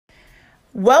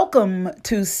Welcome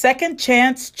to Second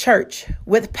Chance Church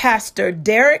with Pastor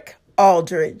Derek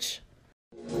Aldridge.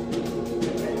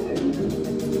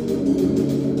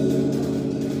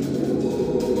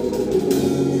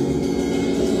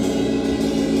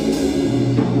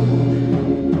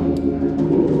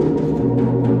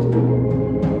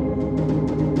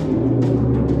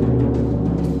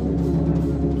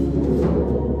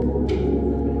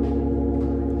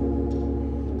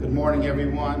 Good morning,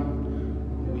 everyone.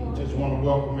 Want to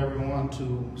welcome everyone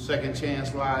to Second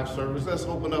Chance Live service. Let's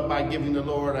open up by giving the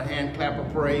Lord a hand clap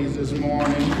of praise this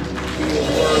morning. He is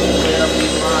worthy.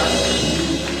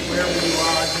 Wherever you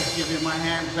are, just give him a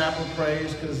hand clap of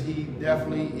praise because he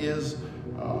definitely is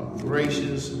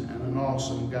gracious and an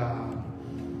awesome God.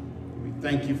 We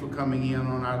thank you for coming in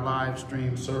on our live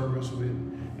stream service. We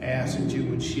ask that you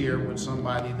would share with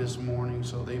somebody this morning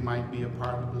so they might be a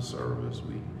part of the service.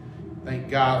 We thank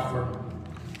God for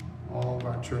all of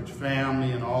our church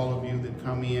family and all of you that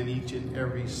come in each and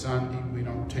every Sunday. We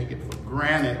don't take it for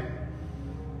granted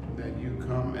that you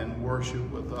come and worship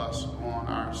with us on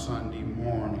our Sunday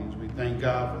mornings. We thank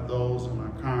God for those in our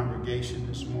congregation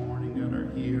this morning that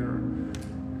are here and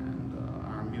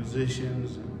our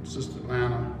musicians and Sister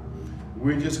Lana.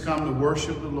 We just come to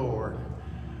worship the Lord.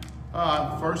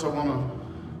 First, I want to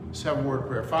just have a word of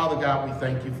prayer. Father God, we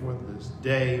thank you for this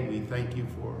day. We thank you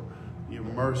for your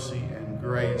mercy and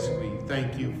grace. We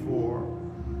thank you for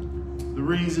the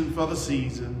reason for the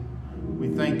season. We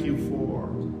thank you for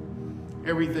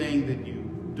everything that you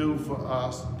do for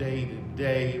us day to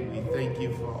day. We thank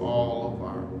you for all of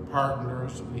our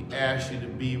partners. We ask you to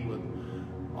be with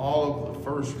all of the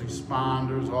first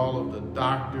responders, all of the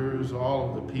doctors, all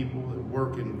of the people that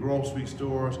work in grocery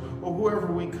stores, or whoever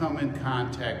we come in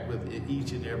contact with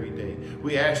each and every day.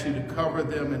 We ask you to cover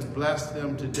them and bless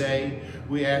them today.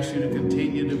 We ask you to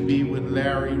continue to be with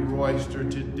Larry Royster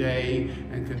today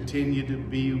and continue to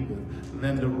be with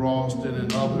Linda Ralston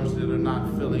and others that are not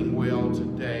feeling well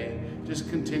today. Just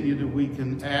continue to, we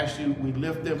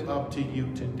lift them up to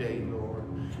you today, Lord.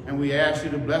 And we ask you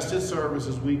to bless this service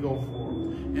as we go forward.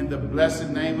 In the blessed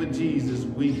name of Jesus,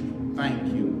 we thank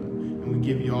you and we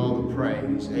give you all the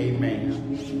praise.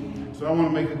 Amen. So I want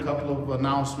to make a couple of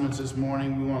announcements this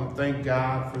morning. We want to thank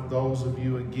God for those of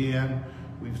you again.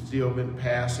 We've still been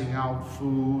passing out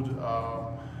food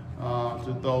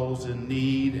to those in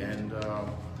need. And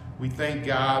we thank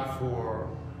God for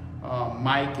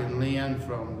Mike and Lynn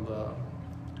from the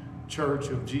Church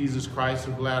of Jesus Christ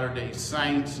of Latter-day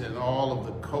Saints and all of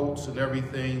the coats and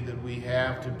everything that we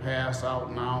have to pass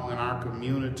out now in our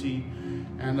community.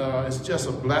 And it's just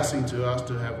a blessing to us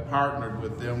to have partnered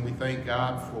with them. We thank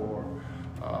God for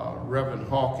Reverend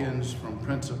Hawkins from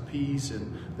Prince of Peace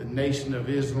and the Nation of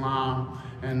Islam,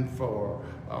 and for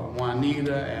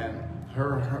Juanita and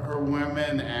her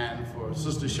women, and for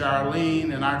Sister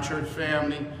Charlene and our church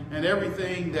family, and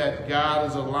everything that God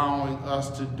is allowing us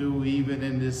to do even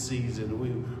in this season.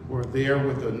 We were there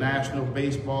with the National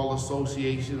Baseball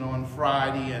Association on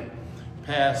Friday and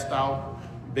passed out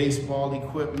baseball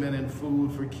equipment and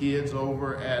food for kids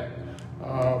over at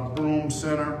Broome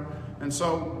Center. And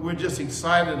so we're just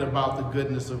excited about the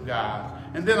goodness of God.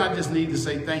 And then I just need to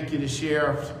say thank you to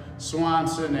Sheriff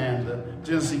Swanson and the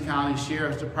Genesee County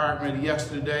Sheriff's Department.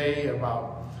 Yesterday,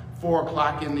 about 4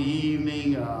 o'clock in the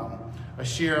evening, a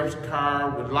sheriff's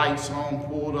car with lights on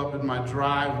pulled up in my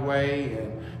driveway,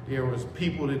 and there was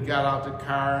people that got out the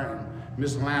car, and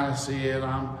Miss Lana said,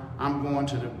 I'm going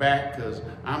to the back because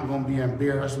I'm going to be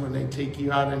embarrassed when they take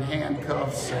you out in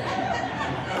handcuffs.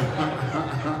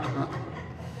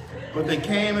 But they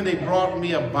came and they brought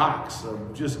me a box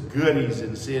of just goodies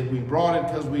and said, we brought it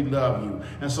because we love you.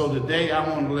 And so today I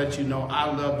want to let you know I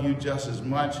love you just as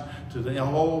much, to the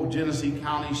whole Genesee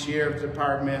County Sheriff's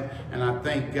Department. And I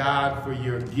thank God for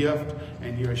your gift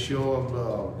and your show of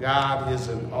love. God is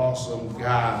an awesome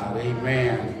God.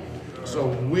 Amen. So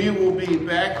we will be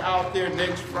back out there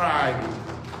next Friday.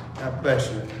 God bless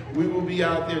you. We will be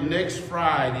out there next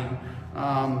Friday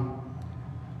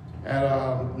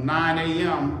at 9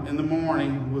 a.m. in the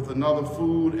morning with another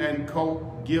food and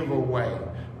coat giveaway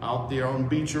out there on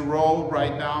Beecher Road,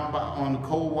 right down on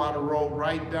Coldwater Road,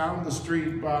 right down the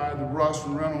street by the Russ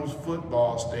Reynolds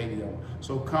football stadium.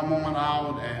 So come on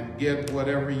out and get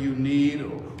whatever you need,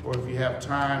 or if you have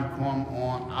time, come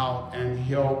on out and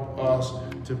help us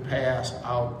to pass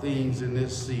out things in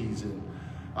this season.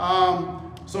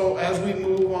 So as we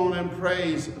move on in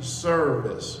praise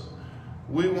service,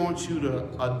 we want you to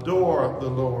adore the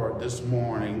Lord this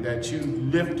morning, that you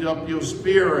lift up your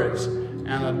spirits and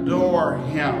adore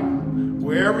him.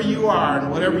 Wherever you are and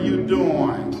whatever you're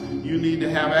doing, You need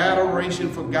to have adoration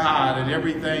for God and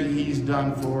everything he's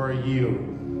done for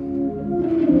you.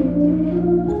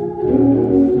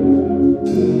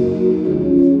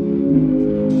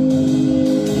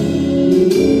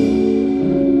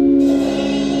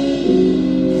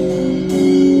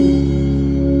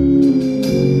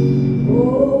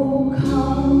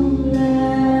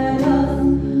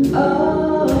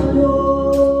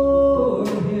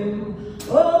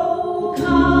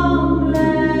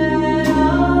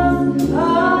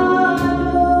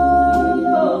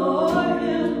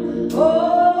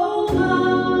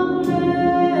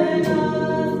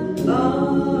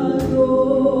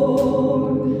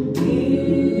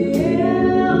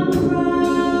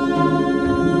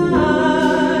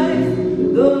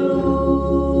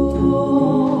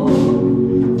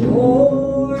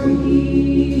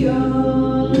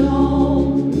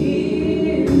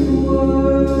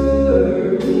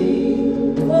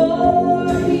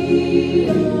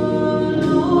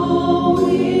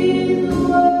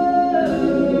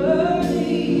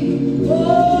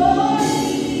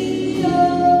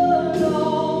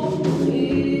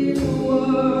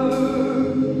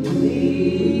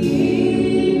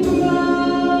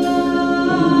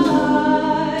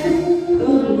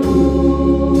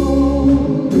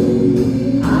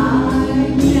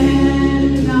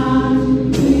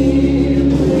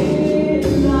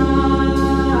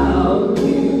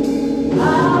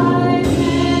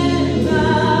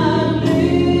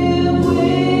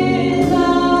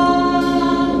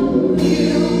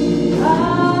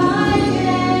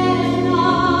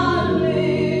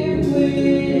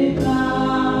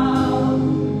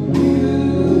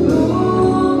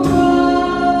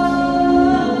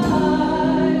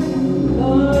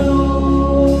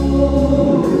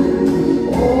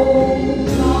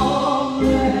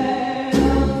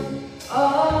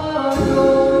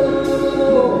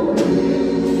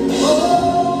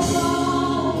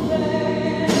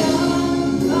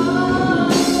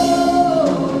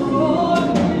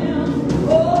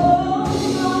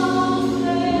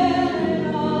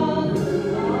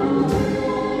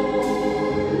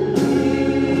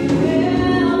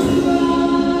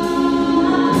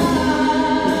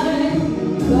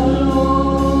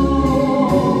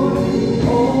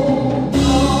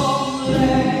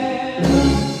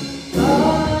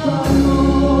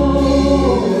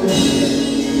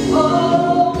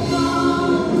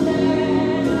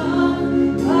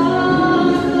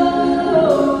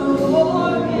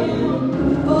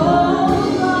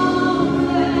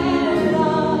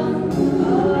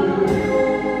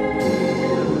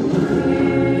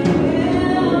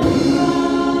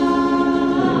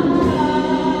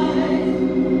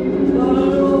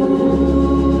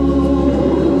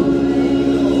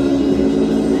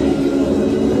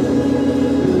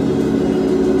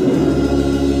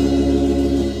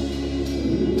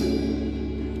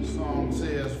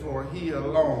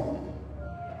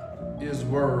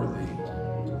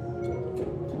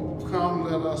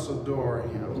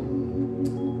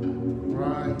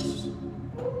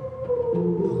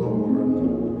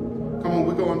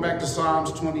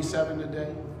 Psalms 27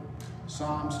 today.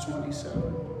 Psalms 27.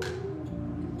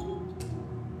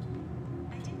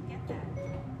 I didn't get that.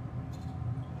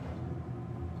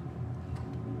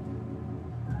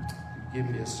 Give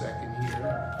me a second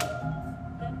here.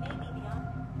 That may be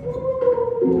the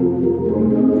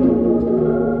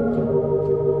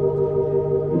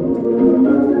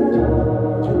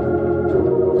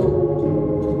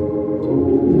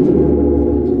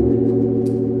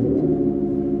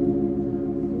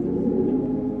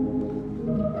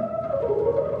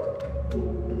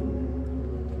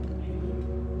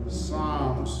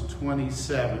Psalms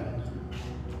 27.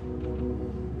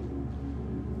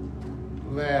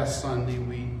 Last Sunday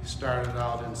we started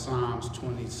out in Psalms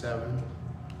 27.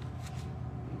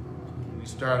 We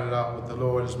started out with the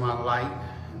Lord is my light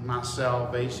and my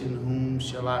salvation, whom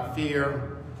shall I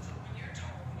fear?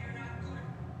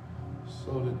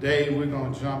 So today we're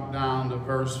going to jump down to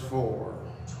verse 4.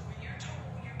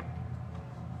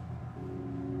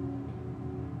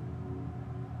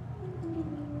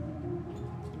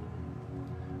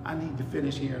 I need to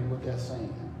finish hearing what that's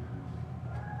saying.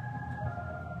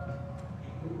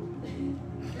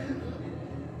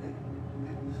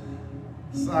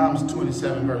 Psalms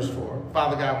 27, verse 4.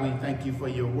 Father God, we thank you for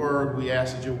your word. We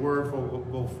ask that your word will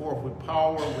go forth with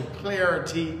power, with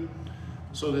clarity,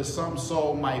 so that some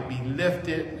soul might be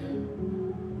lifted,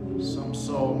 some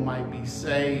soul might be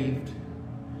saved,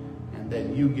 and that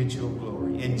you get your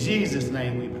glory. In Jesus'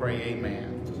 name we pray, amen.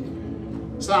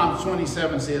 Psalms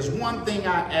 27 says, one thing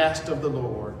I asked of the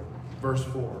Lord, verse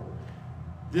 4,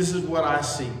 this is what I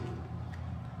seek,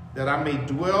 that I may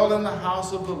dwell in the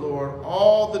house of the Lord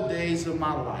all the days of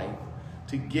my life,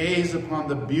 to gaze upon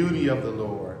the beauty of the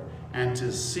Lord and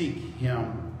to seek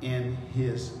him in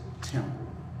his temple.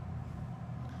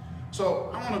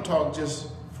 So I want to talk just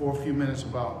for a few minutes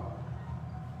about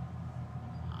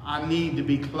I need to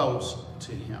be close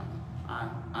to him.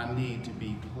 I need to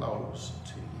be close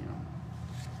to him.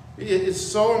 It's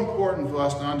so important for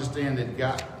us to understand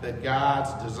that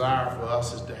God's desire for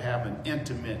us is to have an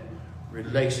intimate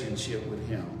relationship with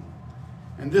him.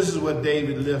 And this is what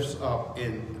David lifts up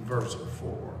in verse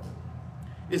 4.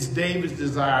 It's David's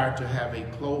desire to have a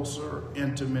closer,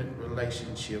 intimate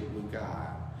relationship with God.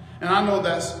 And I know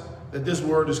that this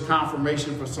word is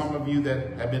confirmation for some of you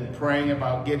that have been praying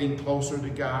about getting closer to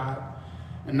God.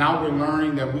 And now we're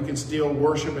learning that we can still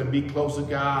worship and be close to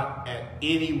God at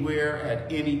anywhere,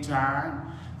 at any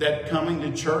time. That coming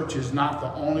to church is not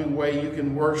the only way you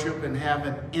can worship and have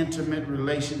an intimate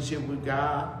relationship with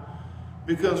God.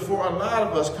 Because for a lot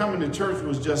of us, coming to church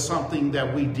was just something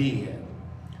that we did.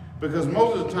 Because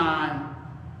most of the time,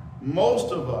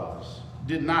 most of us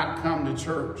did not come to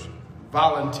church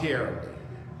voluntarily.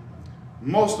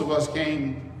 Most of us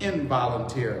came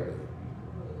involuntarily.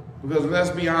 Because let's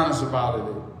be honest about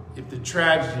it, if the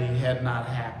tragedy had not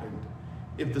happened,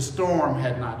 if the storm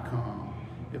had not come,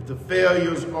 if the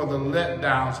failures or the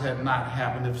letdowns had not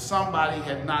happened, if somebody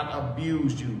had not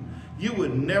abused you, you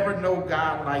would never know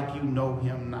God like you know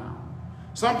him now.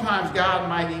 Sometimes God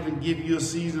might even give you a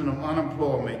season of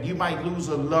unemployment. You might lose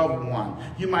a loved one.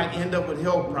 You might end up with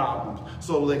health problems.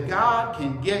 So that God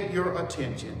can get your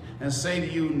attention and say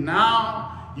to you,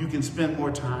 now you can spend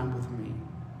more time with me.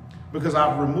 Because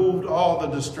I've removed all the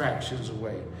distractions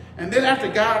away. And then after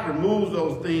God removes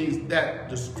those things that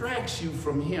distracts you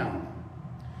from him,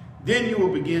 then you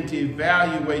will begin to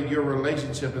evaluate your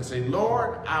relationship and say,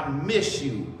 Lord, I miss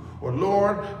you. Or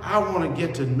Lord, I want to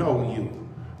get to know you.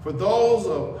 For those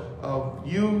of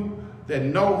you that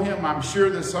know him, I'm sure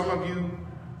that some of you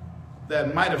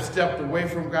that might have stepped away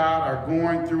from God are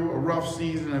going through a rough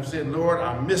season and have said, Lord,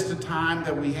 I missed the time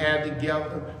that we had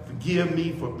together. Forgive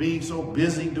me for being so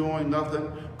busy doing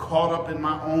nothing, caught up in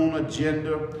my own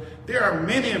agenda. There are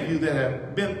many of you that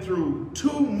have been through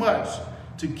too much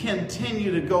to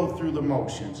continue to go through the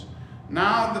motions.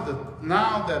 Now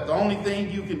that the only thing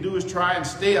you can do is try and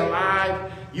stay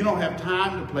alive, you don't have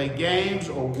time to play games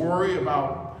or worry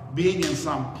about being in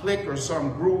some clique or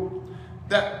some group.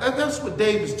 That's what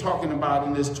David's talking about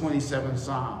in this 27th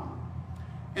Psalm.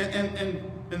 And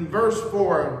in verse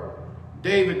 4,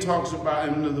 David talks about,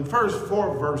 in the first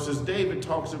 4 verses, David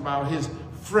talks about his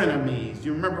frenemies.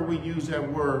 You remember we used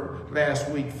that word last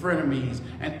week, frenemies,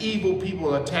 and evil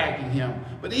people attacking him.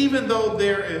 But even though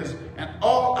there is an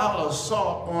all-out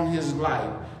assault on his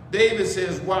life, David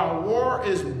says, while war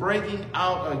is breaking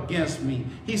out against me,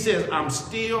 he says, I'm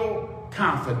still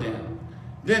confident.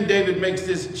 Then David makes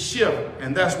this shift,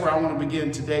 and that's where I want to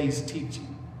begin today's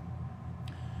teaching.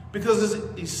 Because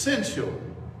it's essential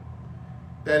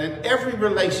that in every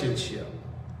relationship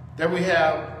that we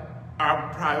have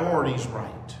our priorities right.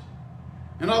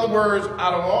 In other words,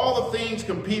 out of all the things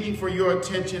competing for your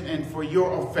attention and for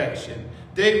your affection,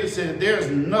 David said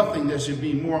there's nothing that should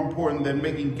be more important than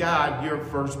making God your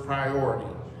first priority.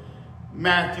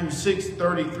 Matthew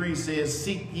 6:33 says,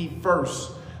 seek ye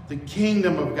first the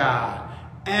kingdom of God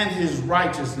and his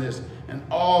righteousness, and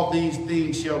all these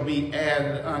things shall be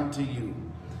added unto you.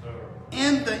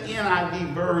 In the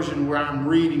NIV version where I'm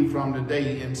reading from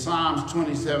today, in Psalms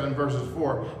 27 verses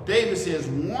 4, David says,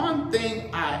 one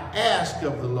thing I ask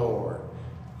of the Lord.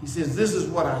 He says, this is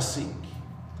what I seek.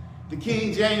 The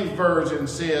King James Version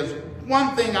says,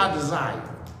 one thing I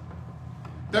desire.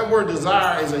 That word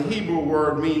desire is a Hebrew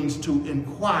word, means to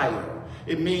inquire.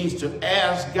 It means to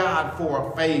ask God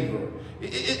for a favor.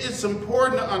 It's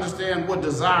important to understand what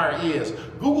desire is.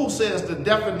 Google says the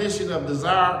definition of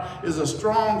desire is a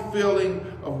strong feeling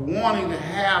of wanting to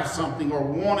have something or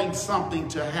wanting something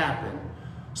to happen.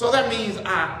 So that means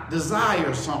I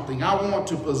desire something. I want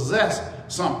to possess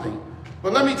something.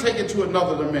 But let me take it to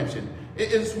another dimension.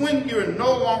 It's when you're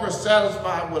no longer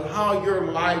satisfied with how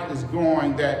your life is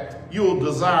going that you'll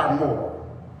desire more.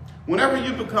 Whenever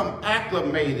you become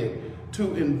acclimated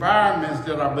to environments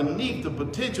that are beneath the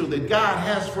potential that God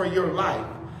has for your life,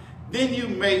 then you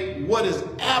make what is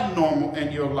abnormal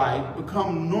in your life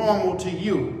become normal to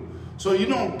you. So you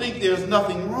don't think there's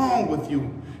nothing wrong with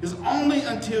you. It's only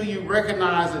until you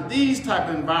recognize that these type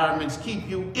of environments keep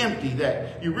you empty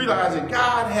that you realize that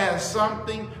God has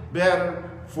something better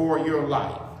for your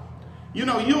life. You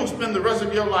know, you'll spend the rest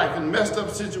of your life in messed up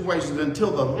situations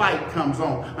until the light comes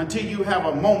on, until you have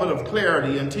a moment of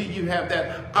clarity, until you have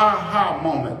that aha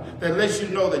moment that lets you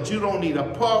know that you don't need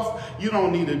a puff, you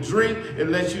don't need a drink. It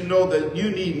lets you know that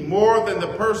you need more than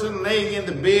the person laying in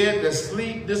the bed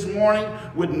asleep this morning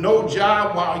with no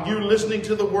job while you're listening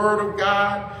to the word of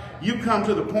God. You come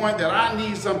to the point that I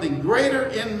need something greater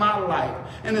in my life.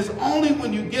 And it's only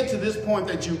when you get to this point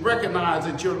that you recognize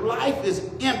that your life is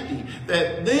empty,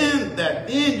 that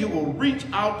then you will reach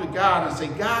out to God and say,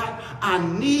 God, I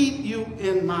need you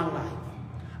in my life.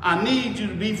 I need you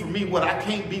to be for me what I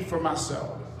can't be for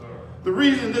myself. The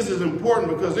reason this is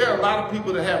important because there are a lot of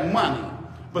people that have money,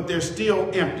 but they're still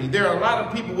empty. There are a lot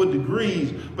of people with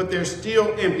degrees, but they're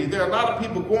still empty. There are a lot of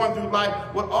people going through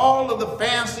life with all of the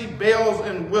fancy bells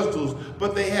and whistles,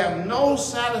 but they have no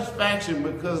satisfaction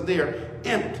because they're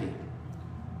empty.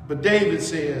 But David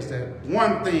says that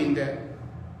one thing that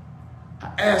I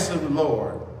ask of the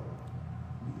Lord,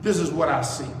 this is what I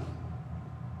seek.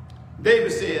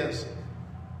 David says,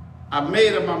 I've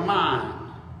made up my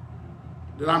mind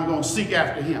that I'm going to seek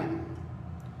after him.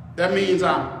 That means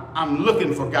I'm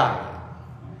looking for God.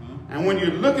 And when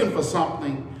you're looking for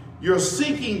something, your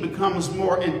seeking becomes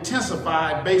more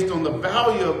intensified based on the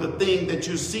value of the thing that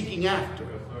you're seeking after.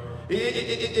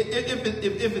 If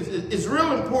it's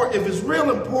real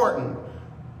important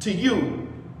to you,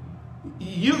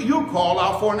 you call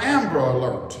out for an Amber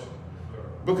Alert.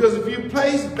 Because if you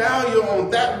place value on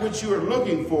that which you are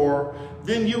looking for,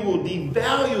 then you will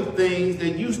devalue things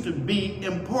that used to be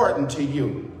important to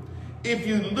you. If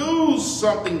you lose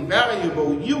something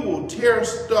valuable, you will tear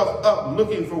stuff up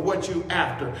looking for what you're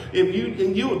after.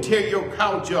 You will tear your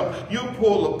couch up. You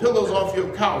pull the pillows off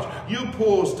your couch. You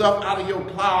pull stuff out of your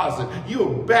closet.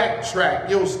 You'll backtrack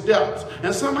your steps.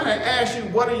 And somebody asks you,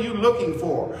 what are you looking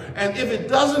for? And if it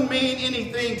doesn't mean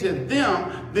anything to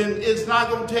them, then it's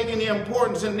not going to take any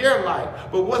importance in their life.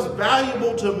 But what's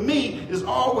valuable to me is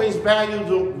always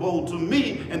valuable to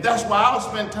me. And that's why I'll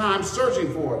spend time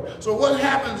searching for it. So what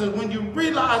happens is when you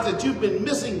realize that you've been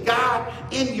missing God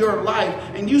in your life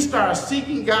and you start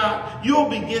seeking God, you'll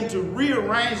begin to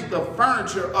rearrange the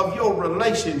furniture of your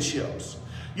relationships.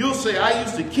 You'll say, I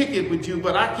used to kick it with you,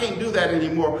 but I can't do that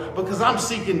anymore because I'm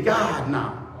seeking God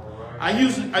now. I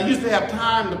used to have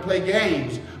time to play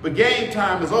games, but game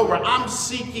time is over. I'm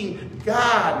seeking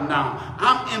God now.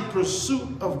 I'm in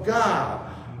pursuit of God.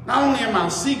 Not only am I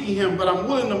seeking him, but I'm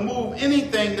willing to move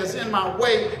anything that's in my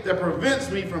way that prevents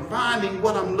me from finding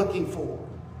what I'm looking for.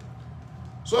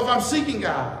 So if I'm seeking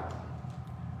God,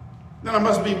 then I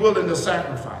must be willing to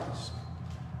sacrifice.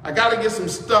 I got to get some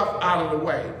stuff out of the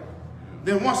way.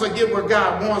 Then once I get where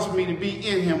God wants me to be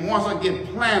in him, once I get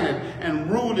planted and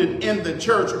rooted in the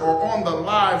church or on the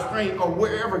live stream or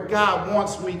wherever God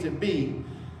wants me to be,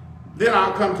 then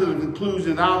I'll come to the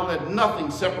conclusion I'll let nothing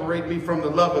separate me from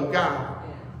the love of God,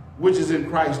 which is in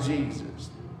Christ Jesus.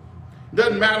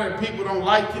 Doesn't matter if people don't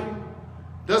like you.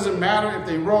 Doesn't matter if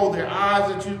they roll their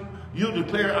eyes at you. You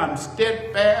declare, I'm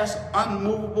steadfast,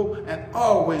 unmovable, and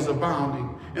always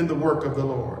abounding in the work of the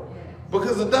Lord.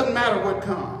 Because it doesn't matter what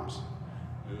comes.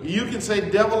 You can say,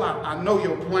 devil, I know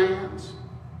your plans.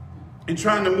 You're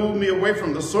trying to move me away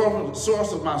from the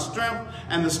source of my strength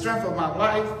and the strength of my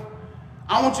life.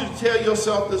 I want you to tell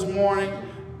yourself this morning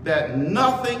that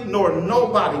nothing nor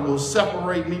nobody will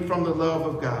separate me from the love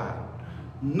of God.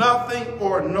 Nothing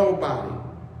or nobody.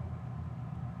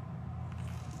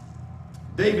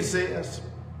 David says,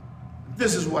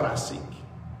 this is what I seek,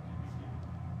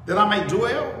 that I may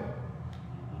dwell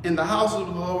in the house of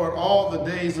the Lord all the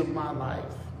days of my life.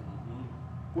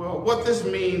 Well, what this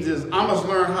means is I must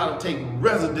learn how to take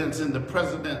residence in the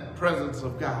presence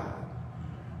of God.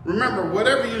 Remember,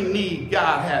 whatever you need,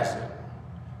 God has it.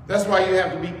 That's why you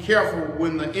have to be careful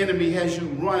when the enemy has you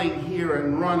running here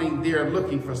and running there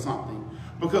looking for something.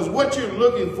 Because what you're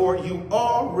looking for, you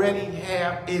already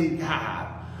have in God.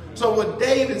 So what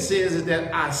David says is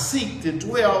that I seek to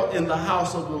dwell in the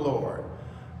house of the Lord.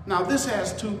 Now, this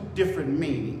has two different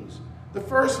meanings. The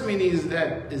first meaning is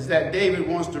that David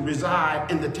wants to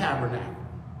reside in the tabernacle.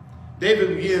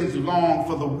 David begins to long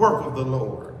for the work of the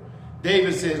Lord.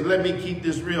 David says, let me keep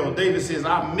this real. David says,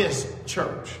 I miss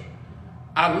church.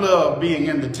 I love being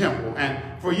in the temple.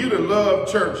 And for you to love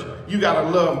church, you got to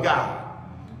love God.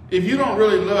 If you don't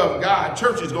really love God,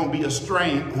 church is going to be a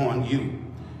strain on you.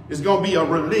 It's going to be a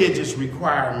religious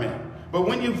requirement. But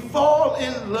when you fall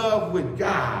in love with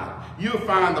God, you'll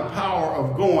find the power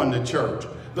of going to church.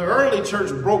 The early church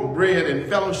broke bread and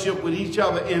fellowship with each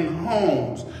other in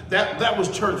homes. That was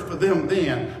church for them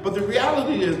then. But the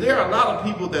reality is there are a lot of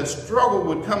people that struggle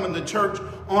with coming to church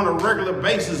on a regular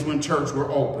basis when church were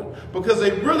open because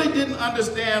they really didn't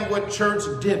understand what church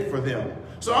did for them.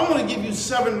 So I want to give you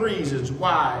 7 reasons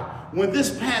why when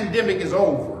this pandemic is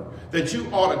over that you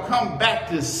ought to come back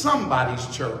to somebody's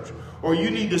church, or you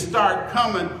need to start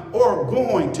coming or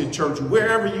going to church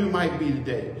wherever you might be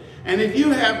today. And if you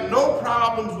have no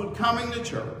problems with coming to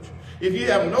church, if you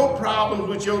have no problems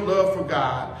with your love for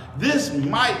God, this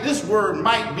word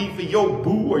might be for your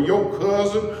boo or your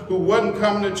cousin who wasn't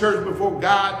coming to church before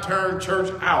God turned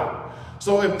church out.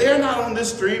 So if they're not on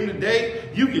this stream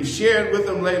today, you can share it with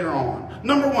them later on.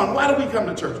 Number 1, why do we come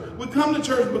to church? We come to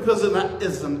church because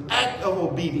it's an act of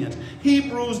obedience.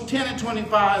 Hebrews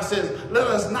 10:25 says, let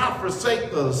us not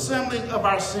forsake the assembling of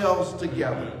ourselves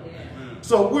together.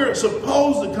 So we're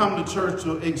supposed to come to church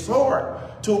to exhort,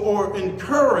 or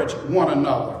encourage one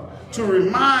another, to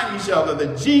remind each other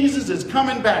that Jesus is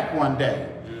coming back one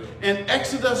day. In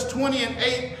Exodus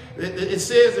 20:8, it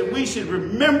says that we should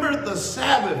remember the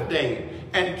Sabbath day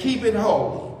and keep it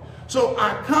holy. So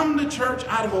I come to church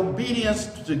out of obedience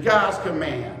to God's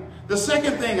command. The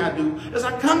second thing I do is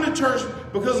I come to church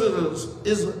because it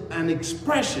is an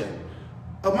expression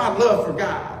of my love for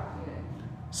God.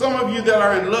 Some of you that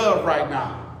are in love right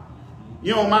now,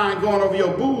 you don't mind going over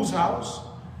your boo's house.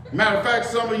 Matter of fact,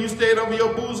 some of you stayed over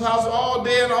your boo's house all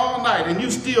day and all night, and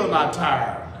you still not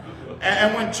tired.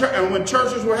 And when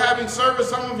churches were having service,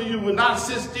 some of you would not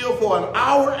sit still for an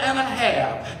hour and a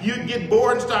half. You'd get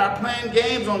bored and start playing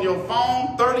games on your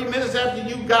phone 30 minutes after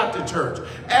you got to church.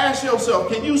 Ask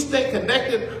yourself, can you stay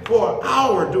connected for an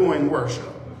hour during worship?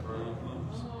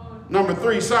 Number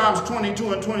 3, Psalms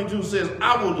 22:22 says,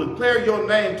 I will declare your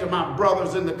name to my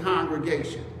brothers in the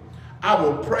congregation. I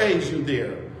will praise you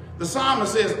there. The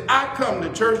psalmist says, I come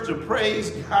to church to praise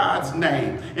God's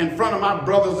name in front of my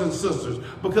brothers and sisters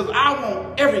because I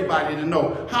want everybody to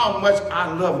know how much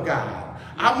I love God.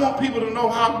 I want people to know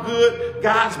how good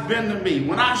God's been to me.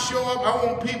 When I show up, I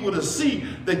want people to see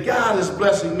that God is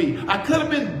blessing me. I could have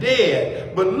been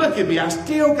dead, but look at me. I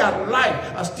still got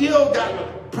life. I still got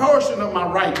a portion of my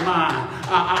right mind.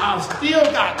 I still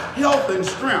got health and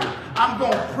strength. I'm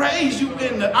going to praise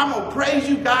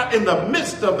you God in the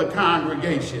midst of the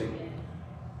congregation.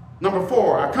 Number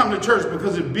 4, I come to church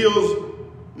because it builds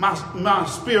my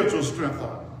spiritual strength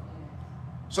up.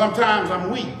 Sometimes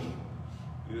I'm weak.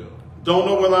 Don't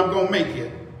know whether I'm going to make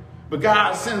it. But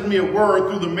God sends me a word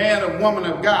through the man or woman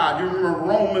of God. You remember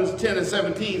Romans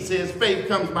 10:17 says faith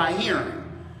comes by hearing,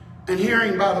 and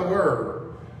hearing by the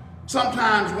word.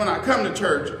 Sometimes when I come to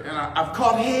church and I've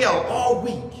caught hell all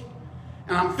week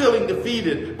and I'm feeling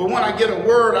defeated, but when I get a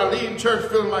word, I leave church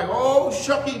feeling like, oh,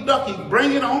 shucky ducky,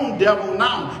 bring it on, devil,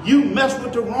 now. You messed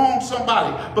with the wrong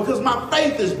somebody, because my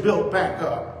faith is built back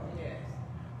up. Yes.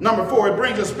 Number 4, it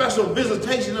brings a special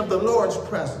visitation of the Lord's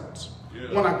presence.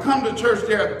 Yes. When I come to church,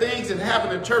 there are things that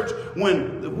happen at church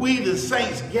when we, the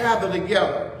saints, gather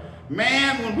together.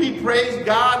 Man, when we praise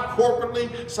God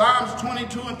corporately, Psalms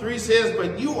 22:3 says,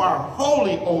 but you are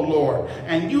holy, O Lord,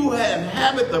 and you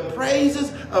inhabit the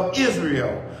praises of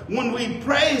Israel. When we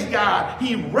praise God,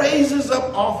 he raises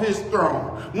up off his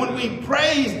throne. When we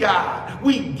praise God,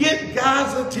 we get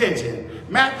God's attention.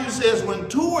 Matthew says when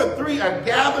 2 or 3 are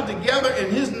gathered together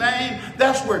in his name,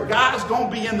 that's where God's going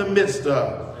to be in the midst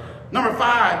of. Number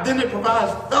 5, then it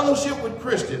provides fellowship with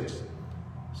Christians.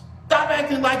 Stop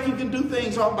acting like you can do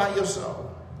things all by yourself.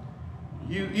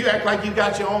 You act like you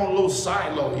got your own little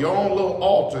silo, your own little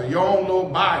altar, your own little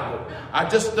Bible. I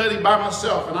just study by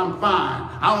myself and I'm fine.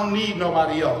 I don't need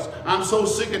nobody else. I'm so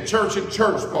sick of church and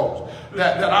church folks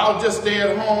that I'll just stay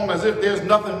at home as if there's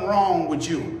nothing wrong with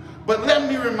you. But let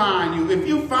me remind you, if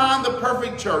you find the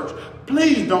perfect church,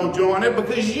 please don't join it,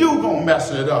 because you're going to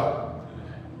mess it up.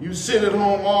 You sit at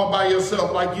home all by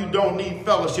yourself like you don't need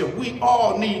fellowship. We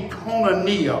all need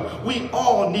koinonia. We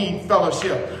all need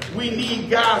fellowship. We need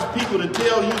God's people to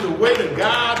tell you the way that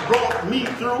God brought me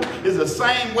through is the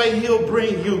same way he'll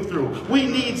bring you through. We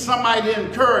need somebody to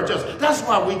encourage us. That's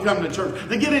why we come to church,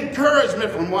 to get encouragement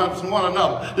from one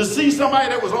another. To see somebody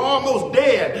that was almost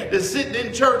dead that's sitting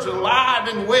in church alive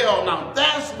and well now.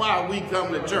 That's why we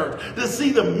come to church, to see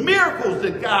the miracles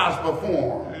that God's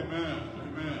performed.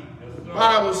 The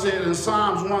Bible said in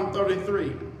Psalms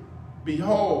 133,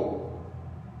 behold,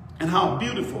 and how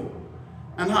beautiful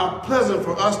and how pleasant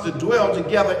for us to dwell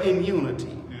together in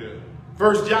unity. Yeah.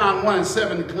 1 John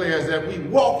 1:7 declares that we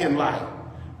walk in light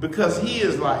because he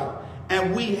is light,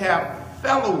 and we have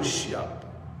fellowship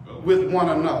with one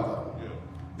another. Yeah.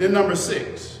 Then number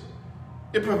 6,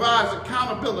 it provides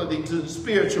accountability to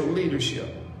spiritual leadership.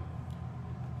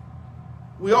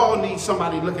 We all need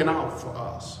somebody looking out for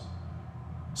us.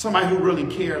 Somebody who really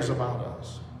cares about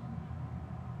us.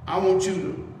 I want you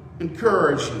to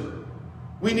encourage you.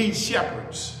 We need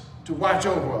shepherds to watch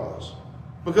over us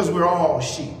because we're all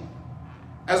sheep.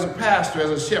 As a pastor, as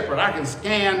a shepherd, I can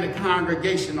scan the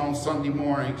congregation on Sunday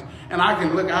mornings and I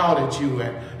can look out at you.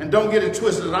 And don't get it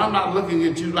twisted. I'm not looking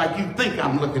at you like you think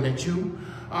I'm looking at you.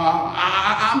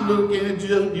 I'm looking at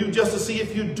you just to see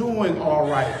if you're doing all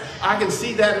right. I can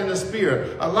see that in the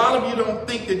spirit. A lot of you don't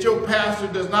think that your pastor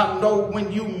does not know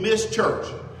when you miss church.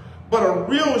 But a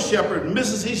real shepherd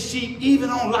misses his sheep even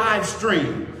on live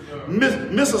stream.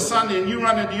 Miss a Sunday and you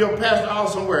run into your pastor out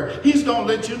somewhere. He's going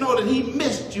to let you know that he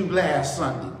missed you last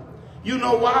Sunday. You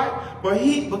know why?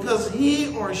 Because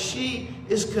he or she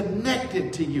is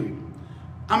connected to you.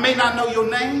 I may not know your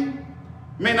name,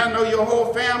 may not know your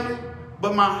whole family,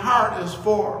 but my heart is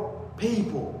for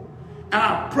people. And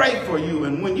I pray for you.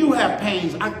 And when you have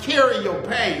pains, I carry your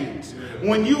pains.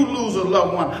 When you lose a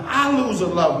loved one, I lose a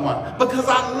loved one because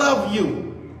I love you.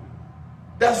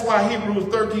 That's why Hebrews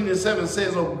 13:7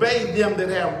 says, obey them that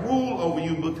have rule over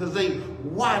you because they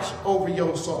watch over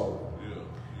your soul.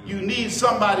 You need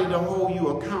somebody to hold you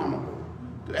accountable,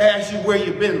 to ask you where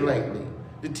you've been lately,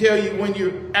 to tell you when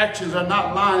your actions are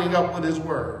not lining up with his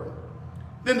word.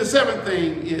 Then the seventh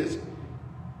thing is,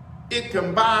 it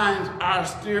combines our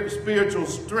spiritual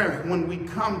strength when we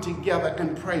come together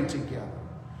and pray together.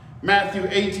 Matthew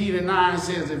 18:9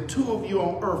 says, if two of you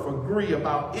on earth agree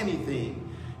about anything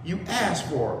you ask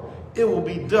for, it will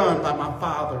be done by my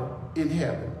Father in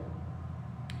heaven.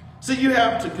 See, you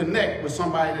have to connect with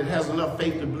somebody that has enough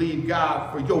faith to believe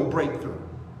God for your breakthrough.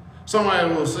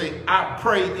 Somebody will say, I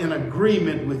pray in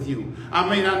agreement with you. I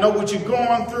may not know what you're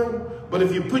going through, but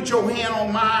if you put your hand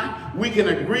on mine, we can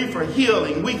agree for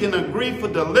healing. We can agree for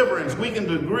deliverance. We can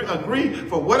agree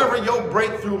for whatever your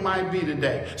breakthrough might be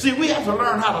today. See, we have to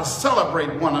learn how to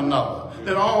celebrate one another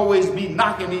and always be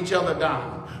knocking each other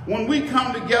down. When we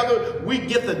come together, we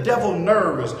get the devil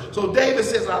nervous. So David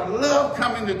says, I love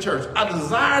coming to church. I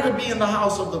desire to be in the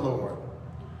house of the Lord.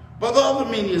 But the other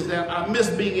meaning is that I miss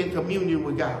being in communion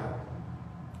with God.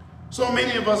 So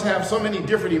many of us have so many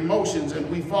different emotions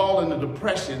and we fall into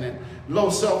depression and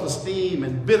low self-esteem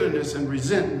and bitterness and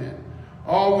resentment.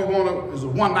 All we want is a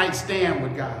one-night stand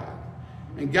with God.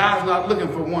 And God's not looking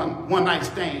for one-night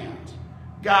stands.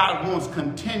 God wants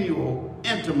continual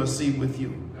intimacy with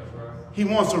you. He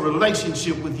wants a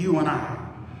relationship with you and I.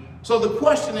 So the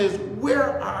question is,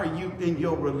 where are you in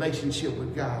your relationship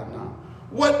with God now?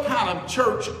 What kind of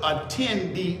church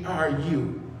attendee are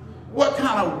you? What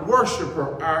kind of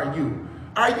worshiper are you?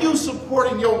 Are you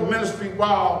supporting your ministry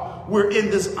while we're in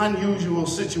this unusual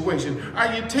situation?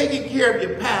 Are you taking care of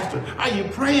your pastor? Are you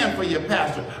praying for your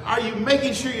pastor? Are you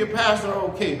making sure your pastor is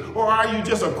okay? Or are you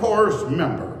just a coerced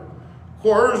member?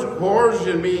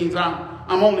 Coercion means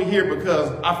I'm only here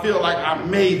because I feel like I'm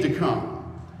made to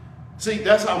come. See,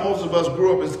 that's how most of us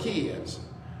grew up as kids.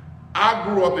 I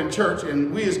grew up in church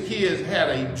and we as kids had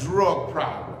a drug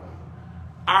problem.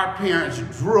 Our parents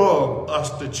drug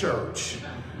us to church.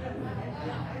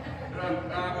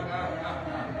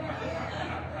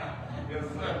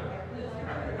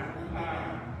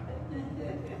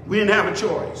 We didn't have a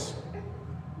choice.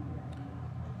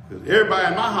 Because everybody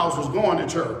in my house was going to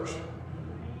church.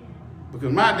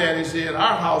 Because my daddy said,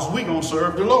 our house, we gonna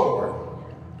serve the Lord.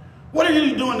 What are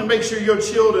you doing to make sure your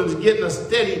children's getting a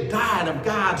steady diet of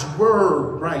God's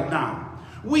word right now?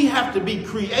 We have to be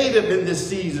creative in this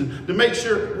season to make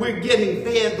sure we're getting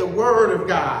fed the word of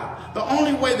God. The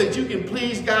only way that you can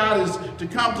please God is to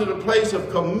come to the place of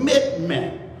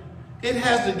commitment. It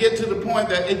has to get to the point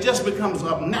that it just becomes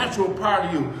a natural part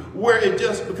of you, where it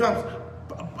just becomes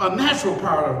a natural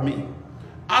part of me.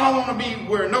 I don't want to be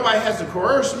where nobody has to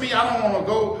coerce me. I don't want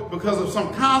to go because of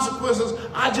some consequences.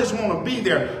 I just want to be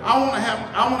there. I want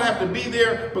to have to be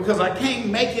there because I can't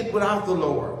make it without the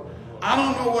Lord. I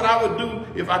don't know what I would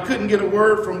do if I couldn't get a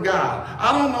word from God.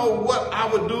 I don't know what I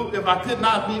would do if I could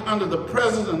not be under the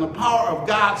presence and the power of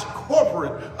God's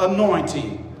corporate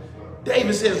anointing.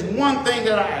 David says, one thing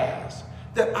that I ask,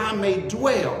 that I may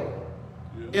dwell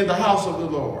in the house of the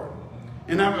Lord.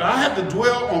 And if I have to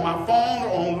dwell on my phone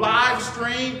or on live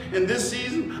stream in this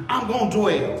season, I'm going to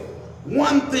dwell.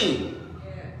 One thing,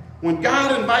 when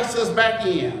God invites us back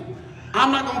in,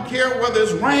 I'm not going to care whether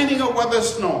it's raining or whether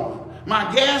it's snowing.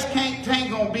 My gas tank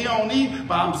going to be on E,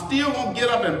 but I'm still going to get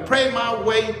up and pray my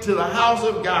way to the house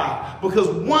of God. Because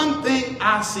one thing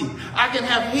I see, I can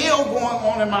have hell going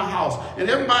on in my house. And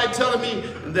everybody telling me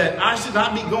that I should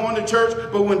not be going to church.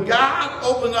 But when God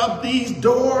opened up these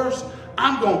doors,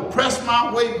 I'm going to press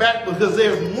my way back because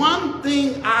there's one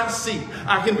thing I seek.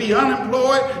 I can be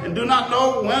unemployed and do not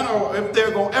know when or if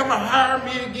they're going to ever hire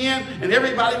me again, and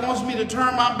everybody wants me to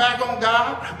turn my back on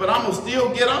God, but I'm going to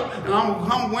still get up and I'm going to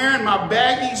come wearing my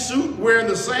baggy suit, wearing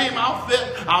the same outfit.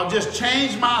 I'll just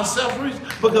change my accessories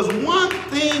because one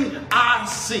thing I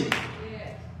seek.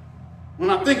 When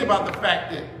I think about the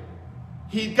fact that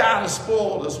God has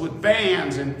spoiled us with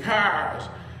vans and cars,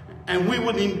 and we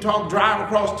wouldn't even drive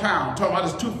across town, talking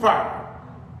about it's too far,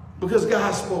 because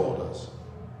God spoiled us.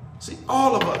 See,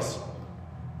 all of us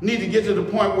need to get to the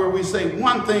point where we say,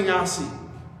 one thing I see.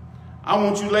 I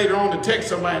want you later on to text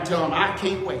somebody and tell them, I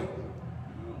can't wait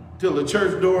till the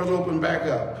church doors open back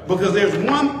up. Because there's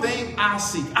one thing I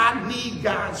seek. I need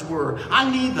God's word.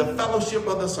 I need the fellowship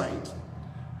of the saints.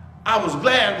 I was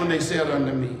glad when they said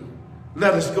unto me,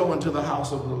 let us go into the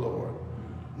house of the Lord.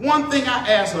 One thing I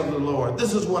ask of the Lord,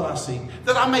 this is what I seek,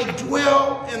 that I may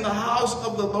dwell in the house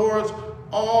of the Lord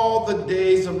all the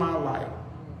days of my life.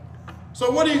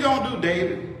 So what are you going to do,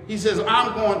 David? He says,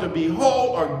 I'm going to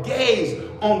behold or gaze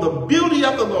on the beauty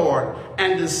of the Lord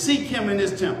and to seek him in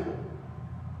his temple.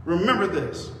 Remember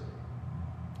this,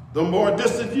 the more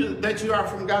distant that you are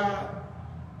from God,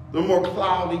 the more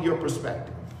cloudy your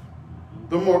perspective.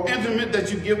 The more intimate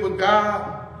that you get with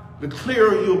God, the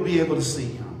clearer you'll be able to see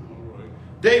him.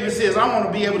 David says, I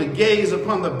want to be able to gaze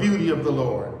upon the beauty of the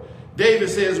Lord. David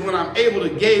says, when I'm able to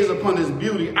gaze upon his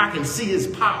beauty, I can see his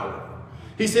power.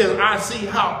 He says, I see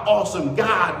how awesome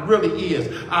God really is.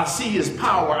 I see his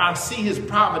power. I see his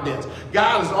providence.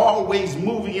 God is always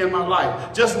moving in my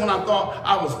life. Just when I thought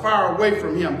I was far away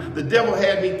from him, the devil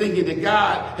had me thinking that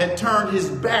God had turned his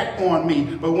back on me.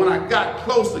 But when I got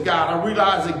close to God, I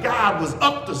realized that God was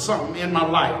up to something in my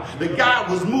life. That God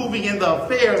was moving in the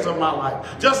affairs of my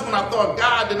life. Just when I thought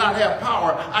God did not have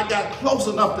power, I got close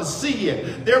enough to see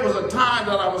it. There was a time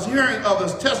that I was hearing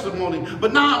others' testimony,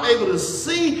 but now I'm able to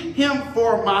see him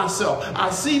for myself. I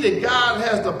see that God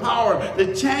has the power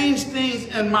to change things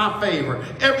in my favor.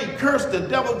 Every curse the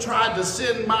devil tried to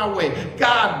send my way,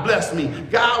 God bless me.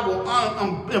 God will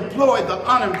employ the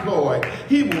unemployed.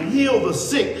 He will heal the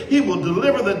sick. He will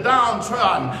deliver the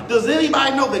downtrodden. Does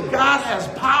anybody know that God has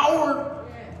power?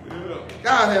 Yeah.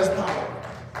 God has power.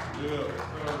 Yeah.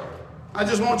 I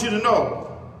just want you to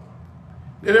know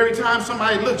that every time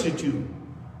somebody looks at you,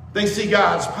 they see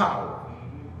God's power.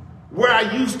 Where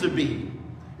I used to be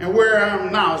and where I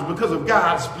am now is because of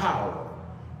God's power.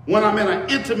 When I'm in an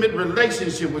intimate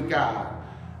relationship with God,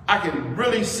 I can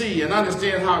really see and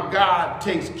understand how God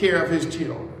takes care of his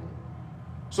children.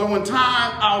 So when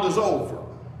time out is over,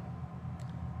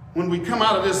 when we come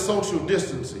out of this social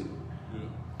distancing,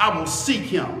 I will seek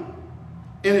him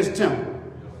in his temple.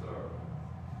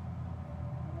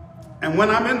 And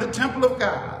when I'm in the temple of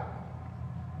God,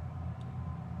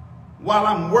 while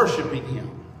I'm worshiping him,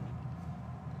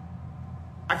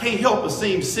 I can't help but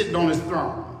see him sitting on his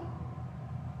throne.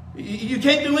 You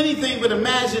can't do anything but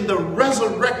imagine the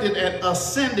resurrected and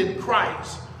ascended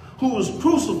Christ who was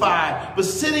crucified but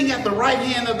sitting at the right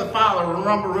hand of the Father,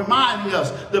 reminding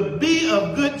us to be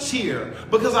of good cheer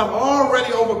because I've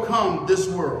already overcome this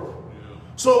world.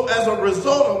 So as a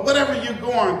result of whatever you're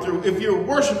going through, if you're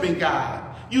worshiping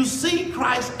God, you see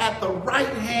Christ at the right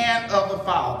hand of the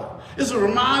Father. It's a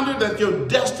reminder that your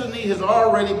destiny has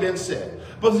already been set.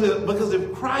 Because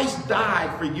if Christ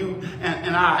died for you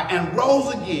and I and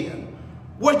rose again,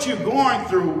 what you're going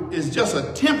through is just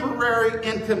a temporary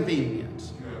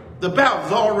inconvenience. The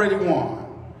battle's already won.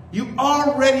 You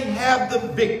already have the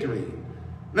victory.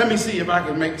 Let me see if I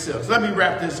can make sense. Let me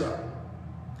wrap this up.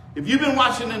 If you've been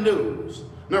watching the news,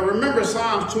 now remember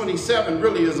Psalms 27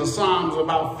 really is a Psalms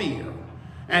about fear.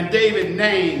 And David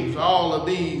names all of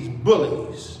these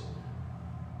bullies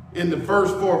in the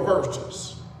first 4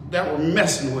 verses that were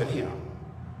messing with him.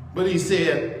 But he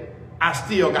said, I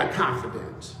still got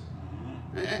confidence.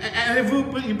 And if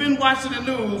you've been watching the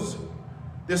news,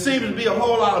 there seems to be a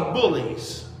whole lot of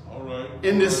bullies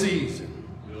in this season.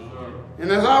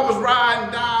 And as I was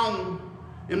riding down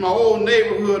in my old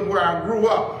neighborhood where I grew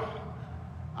up,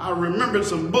 I remembered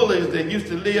some bullies that used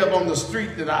to live on the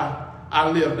street that I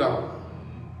lived on.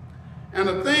 And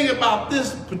the thing about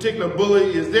this particular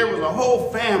bully is there was a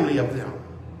whole family of them.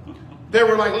 They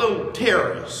were like little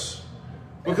terrorists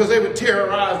because they would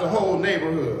terrorize the whole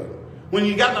neighborhood. When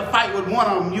you got in a fight with one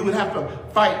of them, you would have to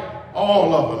fight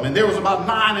all of them. And there was about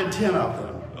 9 and 10 of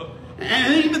them.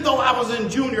 And even though I was in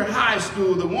junior high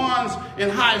school, the ones in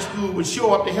high school would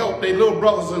show up to help their little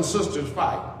brothers and sisters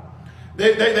fight.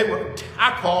 They were,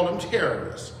 I call them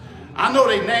terrorists. I know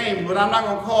their names, but I'm not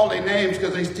going to call their names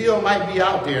because they still might be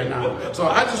out there now. So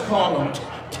I just call them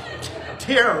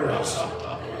terrorists.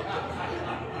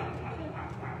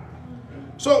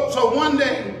 So one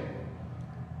day,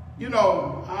 you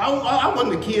know, I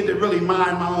wasn't a kid that really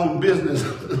mind my own business.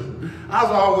 I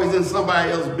was always in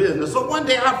somebody else's business. So one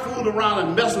day I fooled around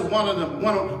and messed with one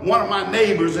of my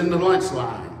neighbors in the lunch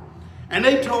line. And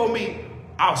they told me,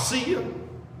 I'll see you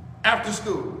after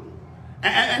school.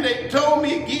 And they told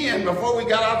me again before we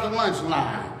got out the lunch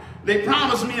line. They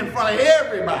promised me in front of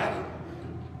everybody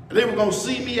they were going to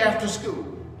see me after school.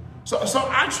 So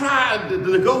I tried to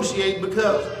negotiate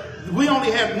because we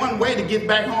only had one way to get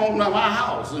back home to my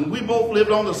house. And we both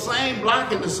lived on the same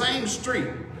block in the same street.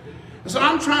 So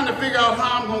I'm trying to figure out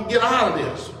how I'm going to get out of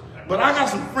this. But I got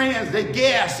some friends, they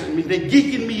gassing me, they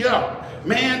geeking me up.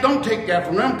 Man, don't take that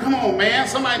from them. Come on, man.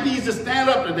 Somebody needs to stand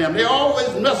up to them. They're always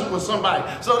messing with somebody.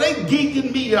 So they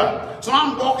geeking me up. So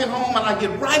I'm walking home and I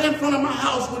get right in front of my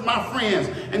house with my friends.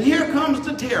 And here comes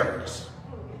the terrorist.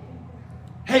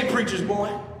 Hey, preacher's boy,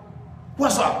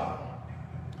 what's up?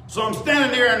 So I'm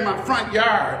standing there in my front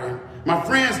yard, and my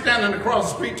friend's standing across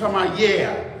the street talking about,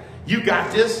 yeah, you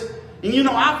got this. And you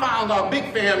know, I found our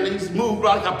big families move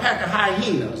like a pack of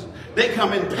hyenas. They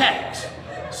come in packs.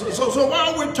 So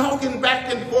while we're talking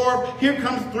back and forth, here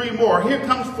comes 3 more, here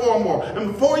comes 4 more.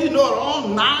 And before you know it, all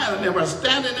 9 of them are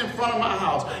standing in front of my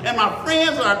house. And my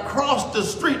friends are across the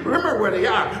street. Remember where they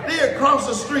are. They're across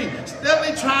the street,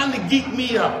 steadily trying to geek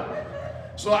me up.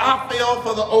 So I fell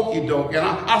for the okie doke, and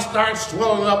I started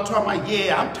swelling up, talking about,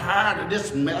 yeah, I'm tired of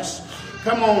this mess.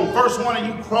 Come on, first one of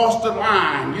you cross the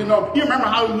line. You know, you remember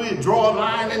how we would draw a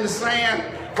line in the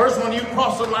sand? First one you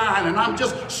cross the line, and I'm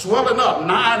just swelling up,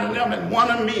 9 of them and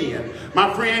 1 of me. And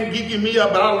my friend geeking me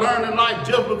up, but I learned in life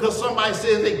just because somebody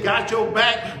says they got your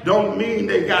back, don't mean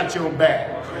they got your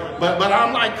back. But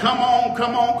I'm like, come on,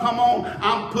 come on, come on.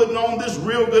 I'm putting on this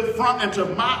real good front, and to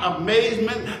my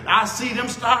amazement, I see them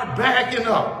start backing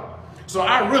up. So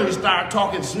I really started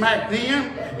talking smack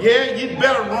then. Yeah, you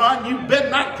better run. You better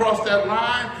not cross that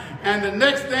line. And the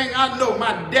next thing I know,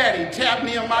 my daddy tapped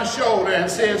me on my shoulder and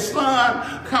said,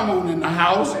 son, come on in the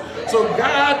house. So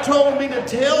God told me to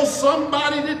tell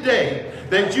somebody today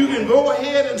that you can go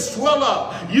ahead and swell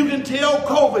up. You can tell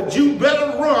COVID, you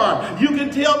better run. You can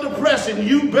tell depression,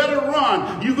 you better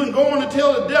run. You can go on and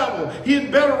tell the devil, he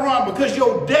better run because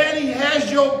your daddy has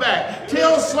your back.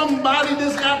 Tell somebody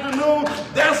this afternoon,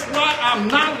 that's why I'm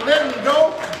not letting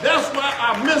go. That's why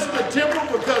I missed the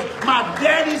temple, because my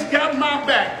daddy's got my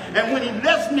back. And when he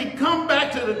lets me come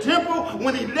back to the temple,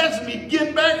 when he lets me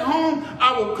get back home,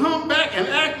 I will come back and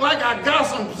act like I got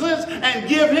some sense and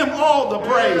give him all the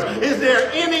praise. Is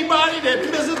there anybody that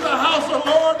misses the house of the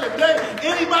Lord today?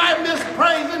 Anybody miss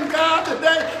praising God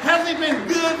today? Has he been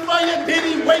good for you? Did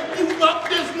he wake you up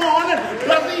this morning?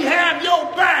 Does he have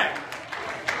your back?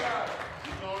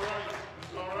 It's all right.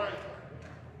 It's all right.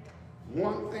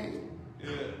 One thing.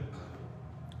 Yeah.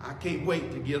 I can't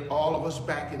wait to get all of us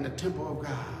back in the temple of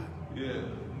God. Yeah.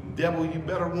 Devil, you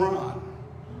better run.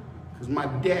 Because my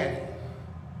daddy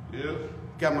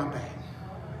got my back.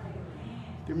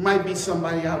 There might be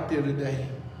somebody out there today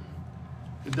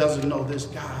that doesn't know this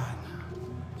God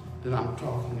that I'm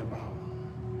talking about.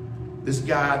 This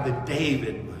God that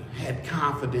David had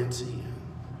confidence in.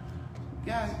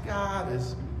 God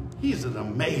he's an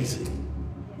amazing,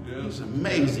 he's an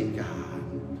amazing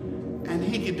God. And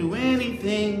he can do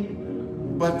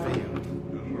anything but fail.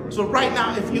 So right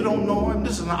now, if you don't know him,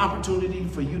 this is an opportunity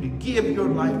for you to give your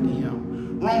life to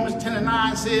him. Romans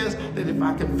 10:9 says that if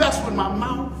I confess with my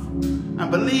mouth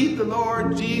and believe the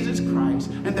Lord Jesus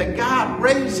Christ and that God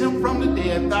raised him from the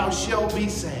dead, thou shalt be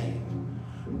saved.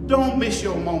 Don't miss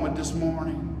your moment this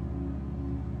morning.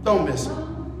 Don't miss it.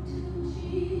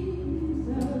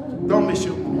 Don't miss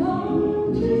your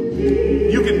moment.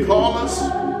 You can call us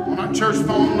on our church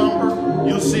phone number.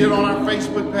 You'll see it on our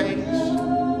Facebook page.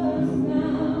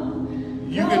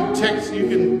 You can text, you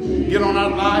can get on our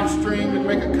live stream and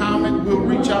make a comment. We'll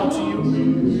reach out to you.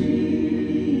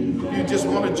 If you just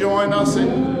want to join us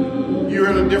and you're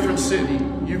in a different city,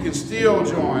 you can still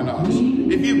join us.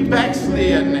 If you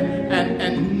backslid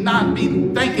and not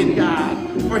be thanking God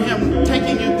for him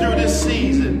taking you through this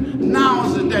season, now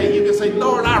is the day you can say,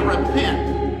 Lord, I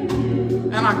repent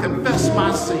and I confess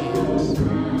my sins.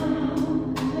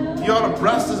 You ought to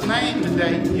bless his name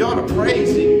today. You ought to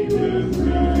praise him.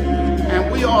 And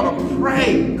we ought to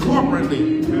pray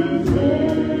corporately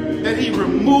that he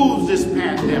removes this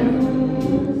pandemic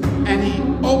and he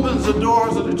opens the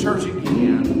doors of the church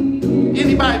again.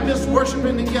 Anybody miss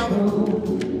worshiping together?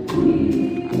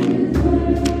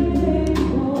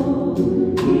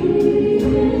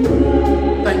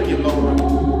 Thank you,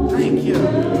 Lord. Thank you.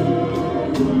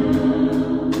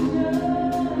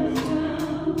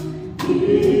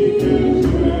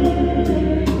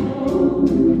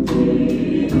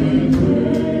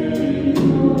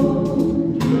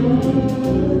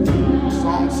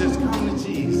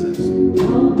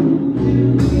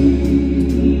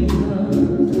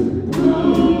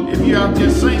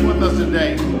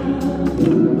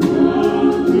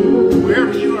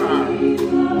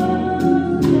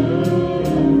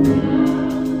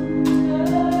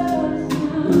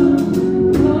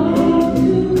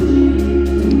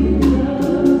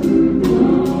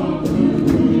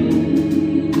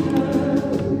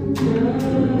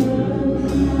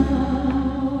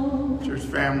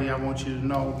 family, I want you to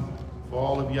know, for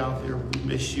all of you out there, we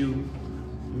miss you.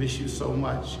 Miss you so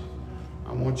much.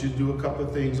 I want you to do a couple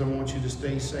of things. I want you to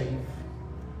stay safe.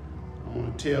 I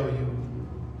want to tell you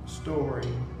a story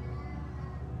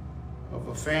of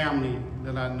a family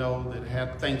that I know that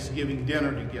had Thanksgiving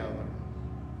dinner together.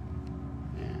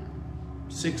 And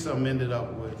 6 of them ended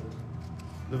up with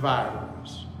the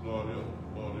virus. Lord help,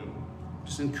 Lord help.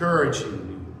 Just encouraging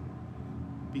you,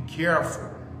 be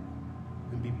careful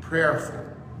and be prayerful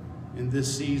in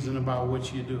this season about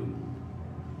what you do.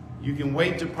 You can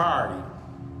wait to party.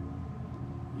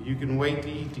 You can wait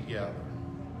to eat together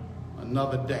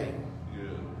another day. Yeah.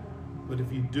 But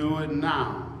if you do it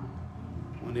now,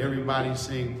 when everybody's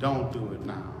saying don't do it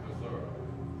now, Yes, sir.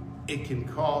 it can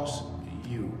cost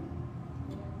you.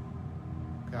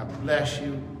 God bless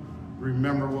you.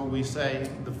 Remember what we say,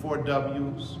 the 4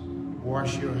 W's.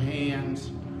 Wash your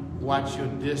hands, watch your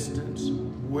distance,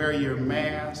 wear your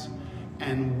mask,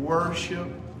 and worship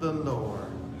the Lord.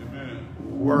 Amen.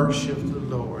 Worship the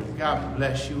Lord. God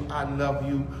bless you. I love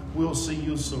you. We'll see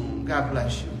you soon. God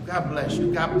bless you. God bless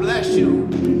you. God bless you.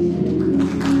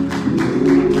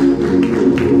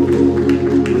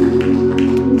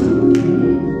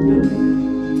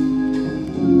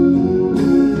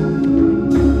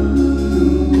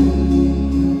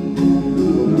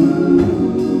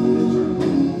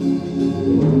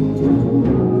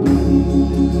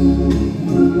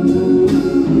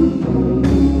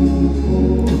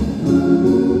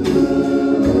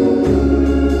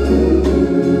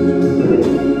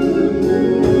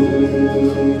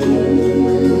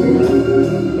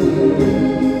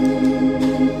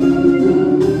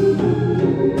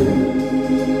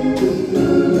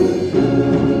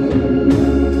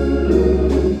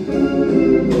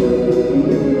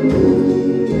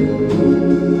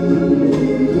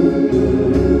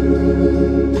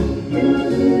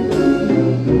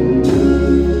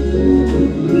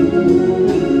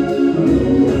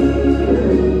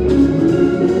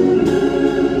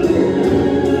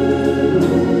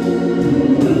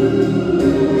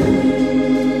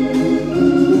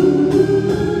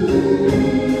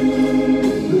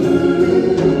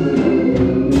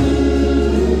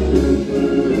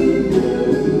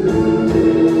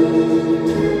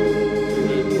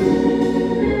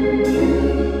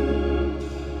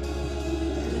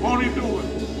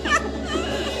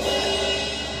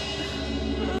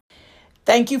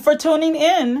 Thank you for tuning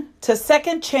in to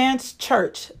Second Chance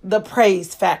Church, the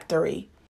Praise Factory.